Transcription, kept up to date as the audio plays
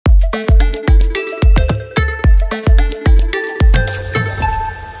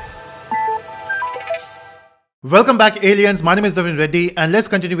Welcome back, aliens. My name is Davin Reddy, and let's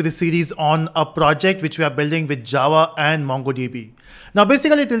continue with the series on a project which we are building with Java and MongoDB. Now,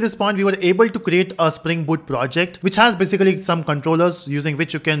 basically, till this point, we were able to create a Spring Boot project, which has basically some controllers using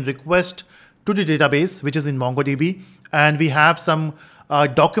which you can request to the database, which is in MongoDB. And we have some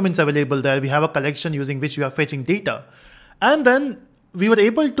documents available there. We have a collection using which we are fetching data. And then we were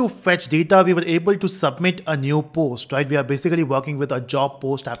able to fetch data. We were able to submit a new post, right? We are basically working with a job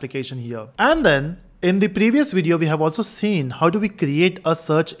post application here. And then in the previous video, we have also seen how do we create a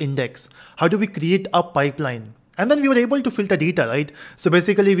search index? How do we create a pipeline? And then we were able to filter data, right? So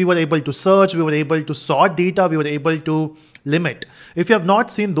basically we were able to search, we were able to sort data, we were able to limit. If you have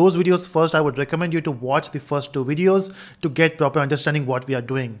not seen those videos first, I would recommend you to watch the first two videos to get proper understanding what we are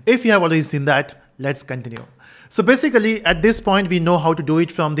doing. If you have already seen that, let's continue. So basically at this point, we know how to do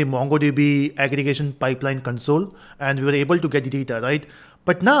it from the MongoDB aggregation pipeline console, and we were able to get the data, right?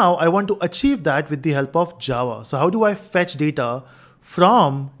 But now I want to achieve that with the help of Java. So how do I fetch data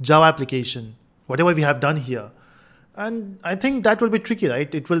from Java application, whatever we have done here? And I think that will be tricky,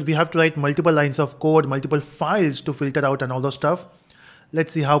 right? We have to write multiple lines of code, multiple files to filter out and all those stuff.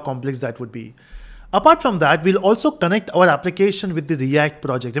 Let's see how complex that would be. Apart from that, we'll also connect our application with the React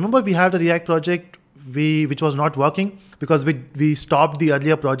project. Remember, we have the React project which was not working because we stopped the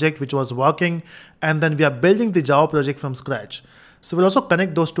earlier project which was working, and then we are building the Java project from scratch. So we'll also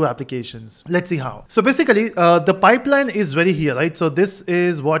connect those two applications. Let's see how. So basically the pipeline is ready here, right? So this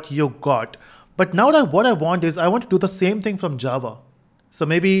is what you got. But now what I want is I want to do the same thing from Java. So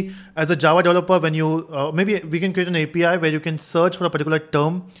maybe as a Java developer, when you, maybe we can create an API where you can search for a particular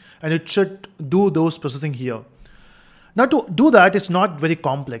term and it should do those processing here. Now to do that, it's not very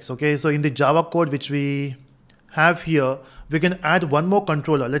complex, okay? So in the Java code which we have here, we can add one more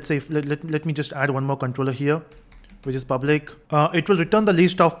controller. Let's say, let me just add one more controller here, which is public. It will return the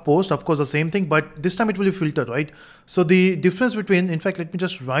list of posts, of course, the same thing, but this time it will be filtered, right? So the difference between, in fact, let me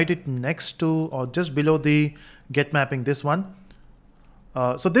just write it next to or just below the get mapping, this one.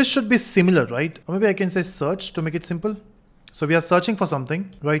 So this should be similar, right? Or maybe I can say search to make it simple. So we are searching for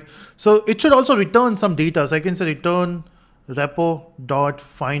something, right? So it should also return some data. So I can say return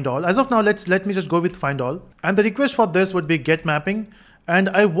repo.findAll. As of now, let me just go with findAll. And the request for this would be get mapping. And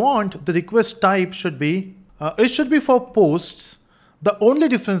I want the request type should be, it should be for posts. The only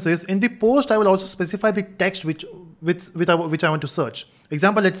difference is in the post, I will also specify the text which I want to search.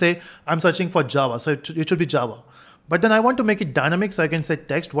 Example, let's say I'm searching for Java. So it should be Java. But then I want to make it dynamic. So I can say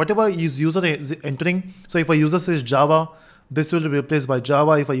text, whatever user is entering. So if a user says Java, this will be replaced by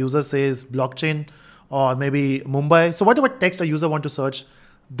Java. If a user says blockchain or maybe Mumbai, so whatever text a user want to search,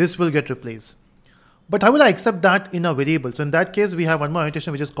 this will get replaced. But how will I accept that in a variable? So in that case, we have one more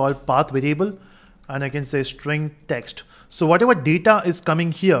annotation which is called path variable. And I can say string text. So whatever data is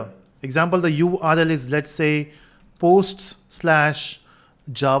coming here, example, the URL is, let's say, posts/Java.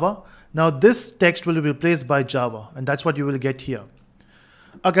 Now this text will be replaced by Java, and that's what you will get here.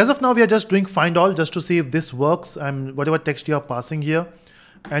 Okay, as of now, we are just doing find all just to see if this works and whatever text you are passing here.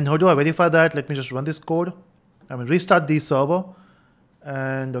 And how do I verify that? Let me just run this code. I mean, restart the server.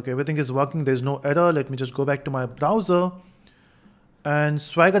 And okay, everything is working. There's no error. Let me just go back to my browser and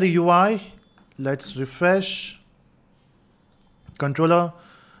Swagger the UI. Let's refresh controller.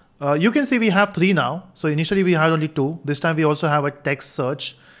 You can see we have 3 now. So initially we had only 2. This time we also have a text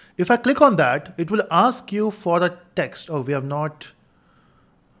search. If I click on that, it will ask you for a text. Oh, we have not.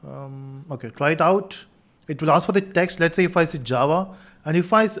 Okay, try it out. It will ask for the text. Let's say if I say Java, and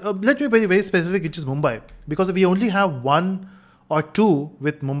if I, let me be very specific, which is Mumbai, because we only have 1 or 2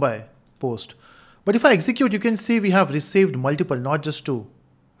 with Mumbai post. But if I execute, you can see we have received multiple, not just 2,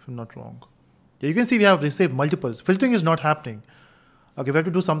 if I'm not wrong. You can see we have received multiples. Filtering is not happening. Okay, we have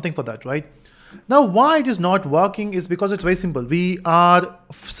to do something for that, right? Now, why it is not working is because it's very simple. We are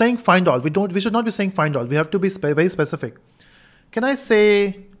saying find all. We should not be saying find all. We have to be very specific. Can I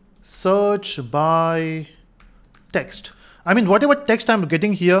say search by text? I mean, whatever text I'm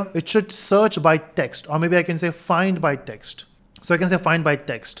getting here, it should search by text, or maybe I can say find by text. So I can say find by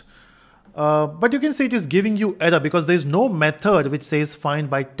text. But you can see it is giving you error because there is no method which says find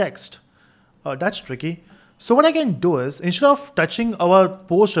by text. That's tricky. So what I can do is, instead of touching our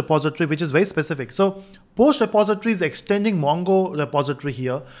post repository, which is very specific. So post repository is extending Mongo repository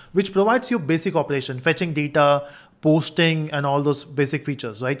here, which provides you basic operation, fetching data, posting, and all those basic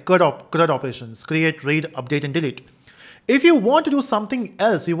features, right? CRUD operations, create, read, update, and delete. If you want to do something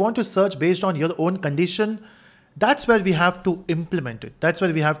else, you want to search based on your own condition, that's where we have to implement it. That's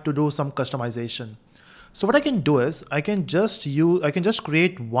where we have to do some customization. So what I can do is I can just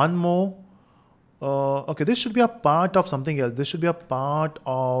create one more. Okay, this should be a part of something else. This should be a part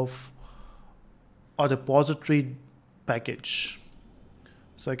of a repository package.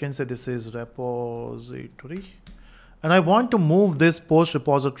 So I can say this is repository, and I want to move this post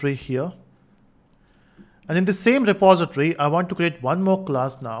repository here. And in the same repository, I want to create one more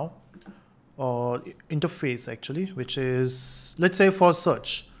class now, or interface actually, which is, let's say for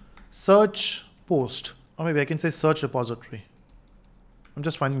search post, or maybe I can say search repository. I'm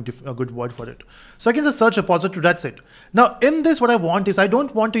just finding a good word for it. So I can say search repository, that's it. Now in this, what I want is I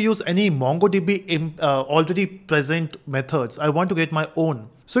don't want to use any MongoDB already present methods. I want to create my own.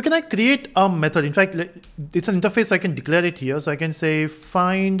 So can I create a method? In fact, it's an interface, so I can declare it here. So I can say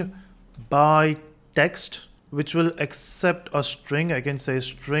find by text, which will accept a string. I can say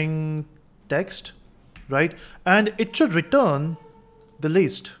string text, right? And it should return the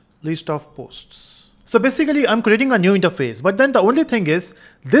list of posts. So basically I'm creating a new interface, but then the only thing is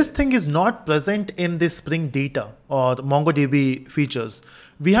this thing is not present in the Spring data or MongoDB features.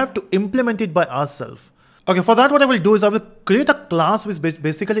 We have to implement it by ourselves. Okay, for that what I will do is I will create a class which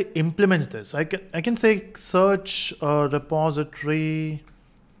basically implements this. I can say search repository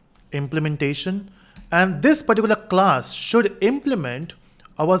implementation, and this particular class should implement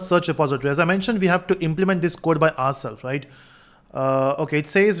our search repository. As I mentioned, we have to implement this code by ourselves, right? Okay, it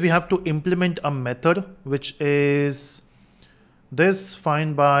says we have to implement a method, which is this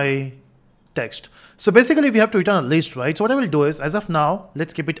find by text. So basically we have to return a list, right? So what I will do is, as of now,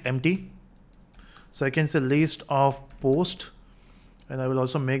 let's keep it empty. So I can say list of post, and I will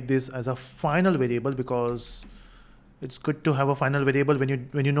also make this as a final variable, because it's good to have a final variable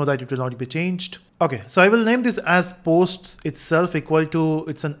when you know that it will not be changed. Okay, so I will name this as posts itself equal to,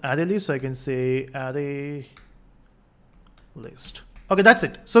 it's an array list. So I can say array list. Okay, that's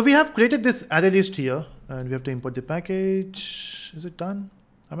it. So we have created this array list here, and we have to import the package. Is it done?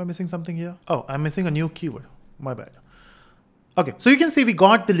 Am I missing something here? Oh, I'm missing a new keyword. My bad. Okay, so you can see we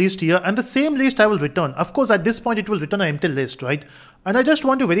got the list here, and the same list I will return. Of course, at this point, it will return an empty list, right? And I just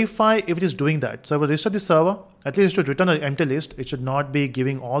want to verify if it is doing that. So I will restart the server. At least it should return an empty list. It should not be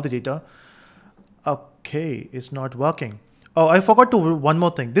giving all the data. Okay, it's not working. Oh, I forgot to one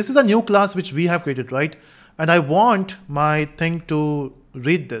more thing. This is a new class which we have created, right? And I want my thing to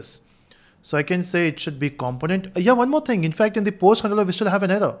read this. So I can say it should be component. Yeah, one more thing. In fact, in the post controller, we still have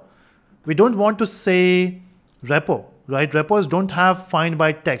an error. We don't want to say repo, right? Repos don't have find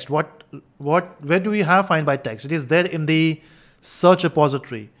by text. Where do we have find by text? It is there in the search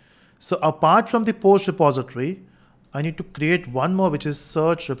repository. So apart from the post repository, I need to create one more, which is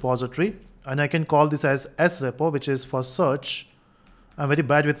search repository. And I can call this as srepo, which is for search. I'm very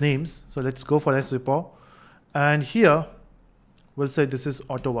bad with names, so let's go for srepo. And here we'll say this is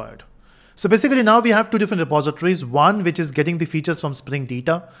auto-wired. So basically now we have two different repositories, one which is getting the features from Spring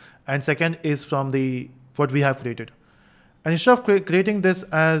data, and second is from what we have created. And instead of creating this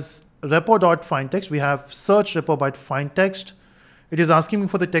as repo.findText, we have search repo.findText. It is asking me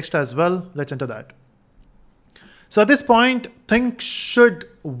for the text as well. Let's enter that. So at this point, things should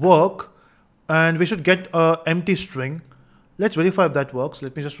work, and we should get an empty string. Let's verify if that works.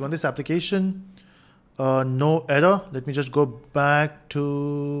 Let me just run this application. No error. Let me just go back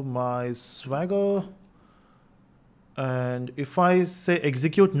to my Swagger. And if I say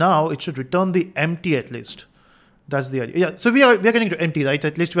execute now, it should return the empty at least. That's the idea. Yeah, so we are getting to empty, right?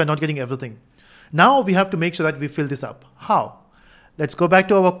 At least we are not getting everything. Now we have to make sure that we fill this up. How? Let's go back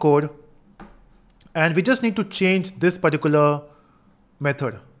to our code. And we just need to change this particular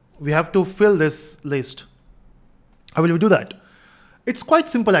method. We have to fill this list. How will we do that? It's quite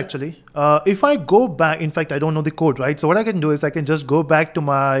simple actually. If I go back, in fact, I don't know the code, right? So what I can do is I can just go back to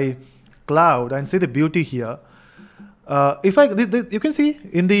my cloud and see the beauty here. You can see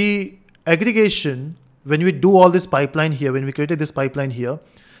in the aggregation, when we do all this pipeline here, when we created this pipeline here,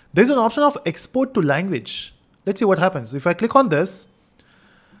 there's an option of export to language. Let's see what happens. If I click on this,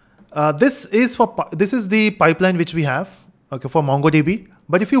 this is the pipeline which we have, okay, for MongoDB.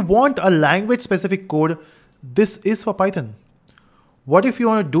 But if you want a language specific code, this is for Python. What if you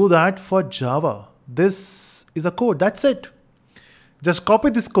want to do that for Java? This is a code, that's it. Just copy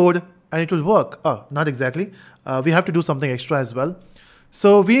this code and it will work. Oh, not exactly. We have to do something extra as well.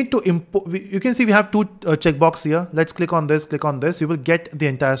 So we need to import, you can see we have two checkboxes here. Let's click on this, you will get the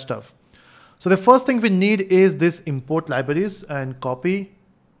entire stuff. So the first thing we need is this import libraries, and copy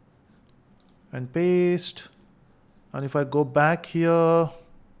and paste. And if I go back here,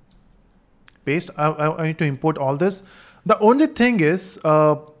 paste, I need to import all this. The only thing is,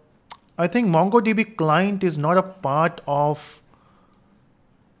 I think MongoDB client is not a part of,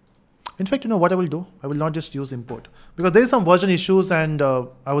 in fact, you know what I will do? I will not just use import, because there is some version issues, and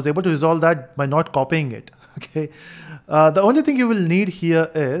I was able to resolve that by not copying it. Okay. The only thing you will need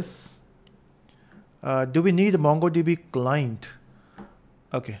here is, Do we need a MongoDB client?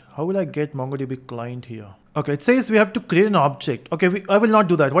 Okay, how will I get MongoDB client here? Okay, it says we have to create an object. Okay, I will not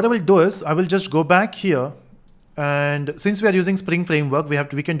do that. What I will do is I will just go back here, and since we are using Spring Framework,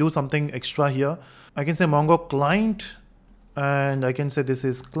 we can do something extra here. I can say Mongo client, and I can say this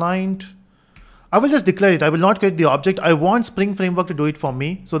is client. I will just declare it. I will not create the object. I want Spring Framework to do it for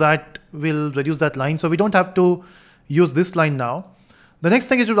me, so that will reduce that line. So we don't have to use this line now. The next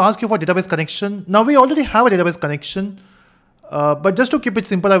thing is it will ask you for database connection. Now we already have a database connection, but just to keep it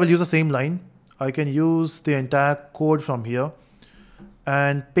simple, I will use the same line. I can use the entire code from here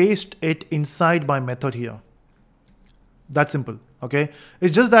and paste it inside my method here. That's simple. Okay.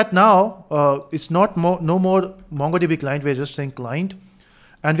 It's just that now it's no more MongoDB client. We're just saying client,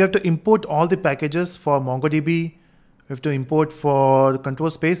 and we have to import all the packages for MongoDB. We have to import for control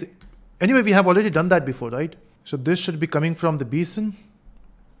space. Anyway, we have already done that before, right? So this should be coming from the Beason.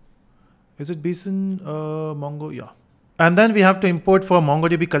 Is it Beason? Mongo, yeah. And then we have to import for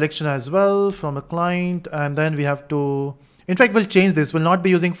MongoDB collection as well from a client. And then we have to, in fact, we'll change this. We'll not be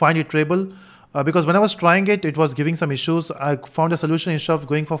using find iterable because when I was trying it, it was giving some issues. I found a solution. Instead of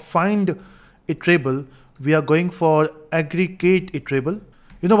going for find iterable, we are going for aggregate iterable.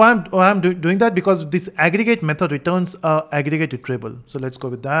 You know why I'm doing that? Because this aggregate method returns aggregate iterable. So let's go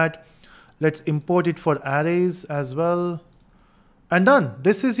with that. Let's import it for arrays as well. And done.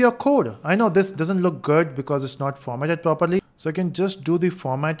 This is your code. I know this doesn't look good because it's not formatted properly. So I can just do the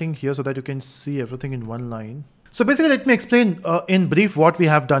formatting here so that you can see everything in one line. So basically, let me explain in brief what we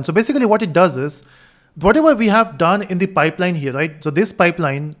have done. So basically what it does is, whatever we have done in the pipeline here, right? So this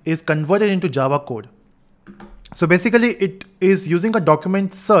pipeline is converted into Java code. So basically it is using a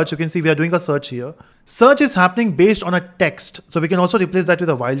document search. You can see we are doing a search here. Search is happening based on a text. So we can also replace that with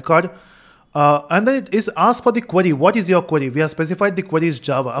a wildcard. And then it is asked for the query. What is your query? We have specified the query is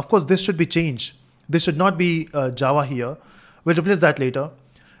Java. Of course, this should be changed. This should not be Java here. We'll replace that later.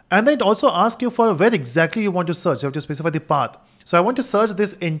 And then it also asks you for where exactly you want to search. You have to specify the path. So I want to search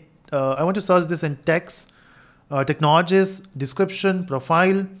this in text, technologies, description,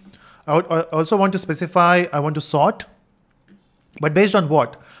 profile. I also want to specify, I want to sort. But based on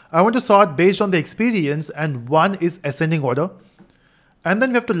what? I want to sort based on the experience, and one is ascending order. And then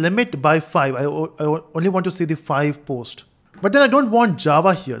we have to limit by 5. I only want to see the 5 post. But then I don't want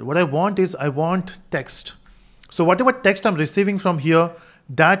Java here. What I want is I want text. So whatever text I'm receiving from here,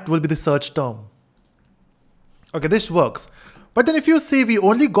 that will be the search term. Okay, this works. But then if you see we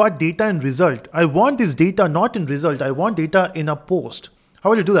only got data in result, I want this data not in result. I want data in a post.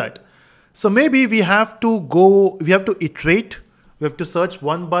 How will you do that? So maybe we have to iterate. We have to search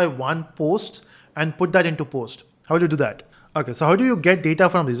one by one post and put that into post. How will you do that? Okay, so how do you get data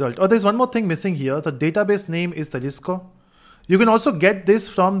from result? Oh, there's one more thing missing here. The database name is TELUSKO. You can also get this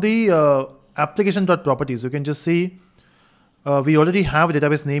from the application.properties. You can just see we already have a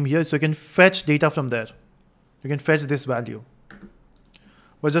database name here, so you can fetch data from there. You can fetch this value.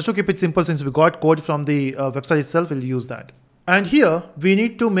 But just to keep it simple, since we got code from the website itself, we'll use that. And here we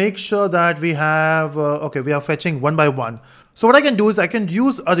need to make sure that we have, we are fetching one by one. So what I can do is I can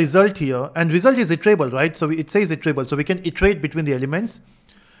use a result here, and result is iterable, right? So it says iterable. So we can iterate between the elements.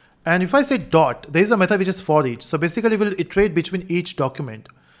 And if I say dot, there is a method which is for each. So basically we'll iterate between each document.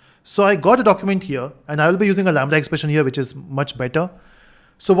 So I got a document here, and I will be using a lambda expression here, which is much better.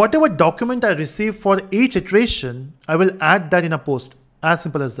 So whatever document I receive for each iteration, I will add that in a post. As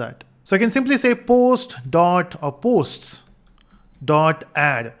simple as that. So I can simply say post dot or posts dot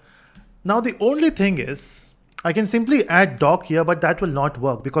add. Now the only thing is, I can simply add doc here, but that will not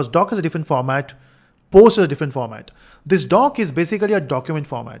work because doc is a different format, post is a different format. This doc is basically a document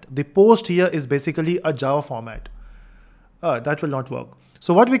format. The post here is basically a Java format. That will not work.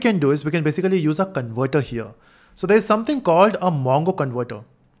 So what we can do is we can basically use a converter here. So there's something called a Mongo converter.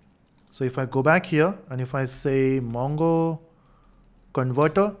 So if I go back here and if I say Mongo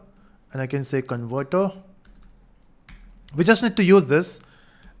converter, and I can say converter, we just need to use this.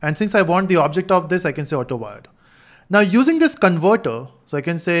 And since I want the object of this, I can say auto-wired. Now using this converter, so I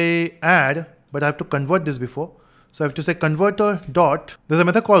can say add, but I have to convert this before. So I have to say converter dot, there's a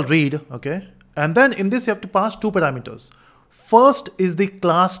method called read, okay? And then in this, you have to pass 2 parameters. First is the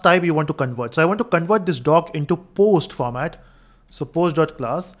class type you want to convert. So I want to convert this doc into post format. So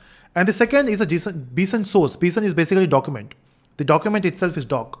post.class. And the second is a Beason source. Beason is basically document. The document itself is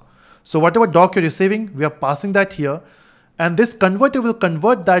doc. So whatever doc you're receiving, we are passing that here. And this converter will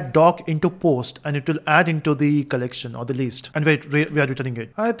convert that doc into post, and it will add into the collection or the list. And we are returning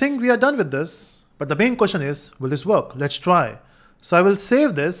it. I think we are done with this. But the main question is, will this work? Let's try. So I will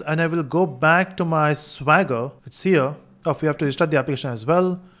save this and I will go back to my Swagger. It's here. Oh, we have to restart the application as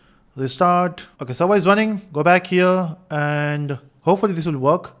well. Restart. Okay, server is running. Go back here and hopefully this will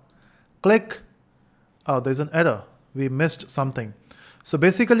work. Click. Oh, there's an error. We missed something. So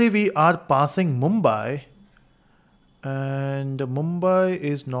basically we are passing Mumbai and Mumbai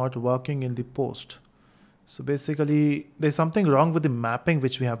is not working in the post. So basically there's something wrong with the mapping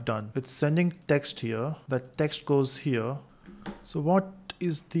which we have done. It's sending text here. That text goes here. So what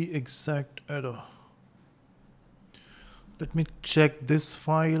is the exact error? Let me check this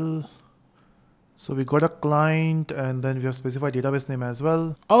file. So we got a client and then we have specified database name as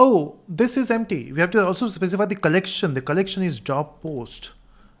well. Oh, this is empty. We have to also specify the collection. The collection is job post.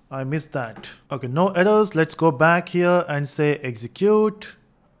 I missed that. Okay, no errors. Let's go back here and say execute.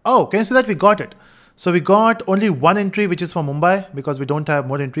 Oh, can you see that we got it? So we got only one entry, which is for Mumbai because we don't have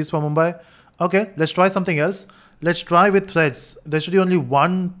more entries for Mumbai. Okay, let's try something else. Let's try with threads. There should be only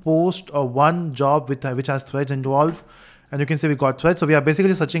one post or one job with which has threads involved. And you can see we got threads. So we are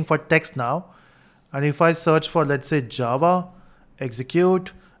basically searching for text now. And if I search for, let's say, Java,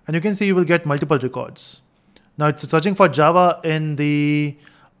 execute, and you can see you will get multiple records. Now it's searching for Java in the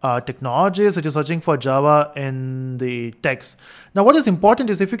technologies, it is searching for Java in the text. Now what is important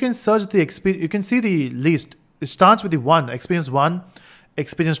is if you can search the experience, you can see the list. It starts with the experience 1,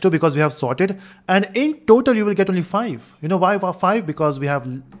 experience 2 because we have sorted. And in total, you will get only 5. You know why 5? Because we have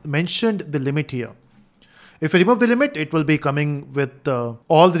mentioned the limit here. If you remove the limit, it will be coming with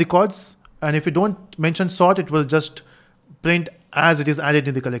all the records. And if you don't mention sort, it will just print as it is added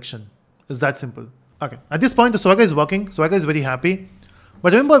in the collection. It's that simple. Okay. At this point, the Swagger is working. Swagger is very happy.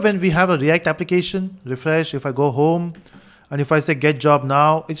 But remember when we have a React application, refresh, if I go home, and if I say get job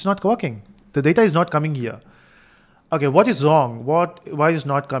now, it's not working. The data is not coming here. Okay, what is wrong? Why is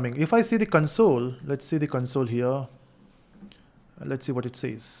not coming? If I see the console, let's see the console here. Let's see what it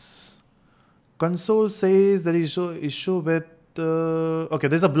says. Console says there is an issue with okay,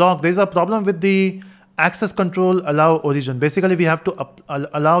 there's a block. There's a problem with the access control allow origin. Basically, we have to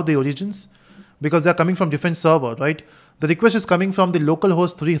allow the origins because they're coming from different server, right? The request is coming from the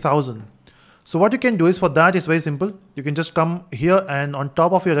localhost 3000. So what you can do is for that, it's very simple. You can just come here and on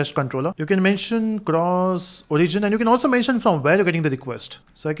top of your REST controller, you can mention cross origin and you can also mention from where you're getting the request.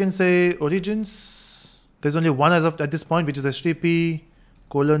 So I can say origins. There's only one as of at this point, which is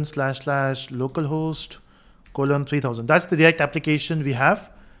http://localhost 3000. That's the React application we have.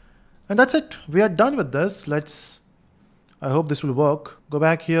 And that's it. We are done with this. I hope this will work. Go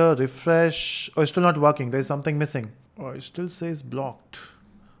back here, refresh. Oh, it's still not working. There's something missing. Oh, it still says blocked.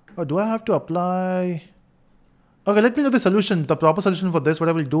 Oh, do I have to apply? Okay, let me know the solution, the proper solution for this. What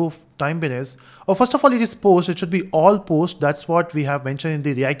I will do time being is, oh, first of all, it is post. It should be all post. That's what we have mentioned in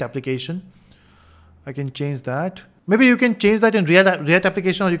the React application. I can change that. Maybe you can change that in React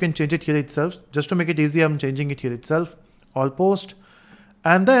application or you can change it here itself. Just to make it easy, I'm changing it here itself. All post.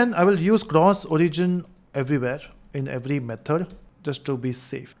 And then I will use cross origin everywhere in every method just to be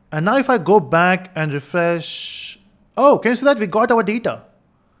safe. And now if I go back and refresh, oh, can you see that we got our data?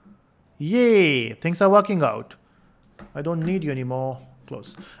 Yay, things are working out. I don't need you anymore.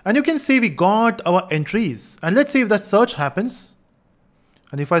 Close. And you can see we got our entries. And let's see if that search happens.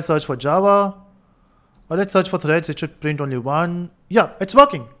 And if I search for Java, or let's search for threads, it should print only one. Yeah, it's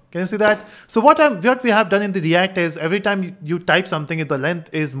working. Can you see that? So what we have done in the React is every time you type something, if the length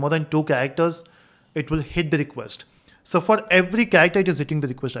is more than 2 characters, it will hit the request. So for every character, it is hitting the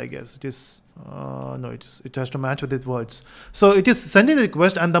request, I guess. It is, no, it has to match with the words. So it is sending the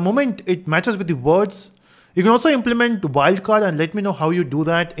request, and the moment it matches with the words, you can also implement wildcard and let me know how you do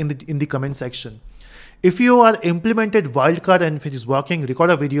that in the comment section. If you are implemented wildcard and if it is working, record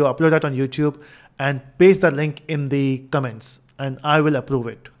a video, upload that on YouTube and paste the link in the comments and I will approve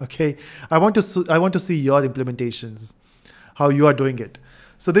it. Okay. I want to see your implementations, how you are doing it.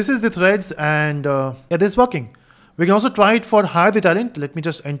 So this is the threads and yeah, this is working. We can also try it for hire the talent. Let me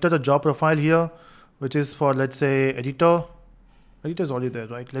just enter the job profile here, which is for, let's say, editor. Editor is already there,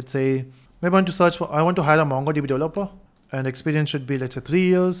 right? Let's say, maybe I want to search for, I want to hire a MongoDB developer and experience should be, let's say 3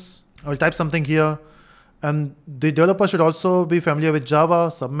 years. I'll type something here. And the developer should also be familiar with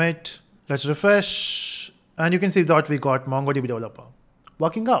Java, submit. Let's refresh. And you can see that we got MongoDB developer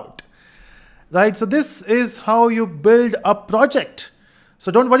working out. Right, so this is how you build a project.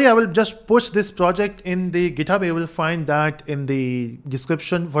 So don't worry, I will just push this project in the GitHub. You will find that in the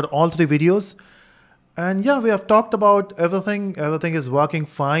description for all 3 videos. And yeah, we have talked about everything. Everything is working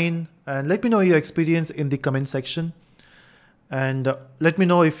fine. And let me know your experience in the comment section. And let me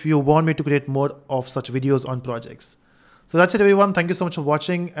know if you want me to create more of such videos on projects. So that's it, everyone. Thank you so much for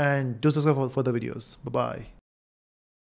watching and do subscribe for the videos. Bye-bye.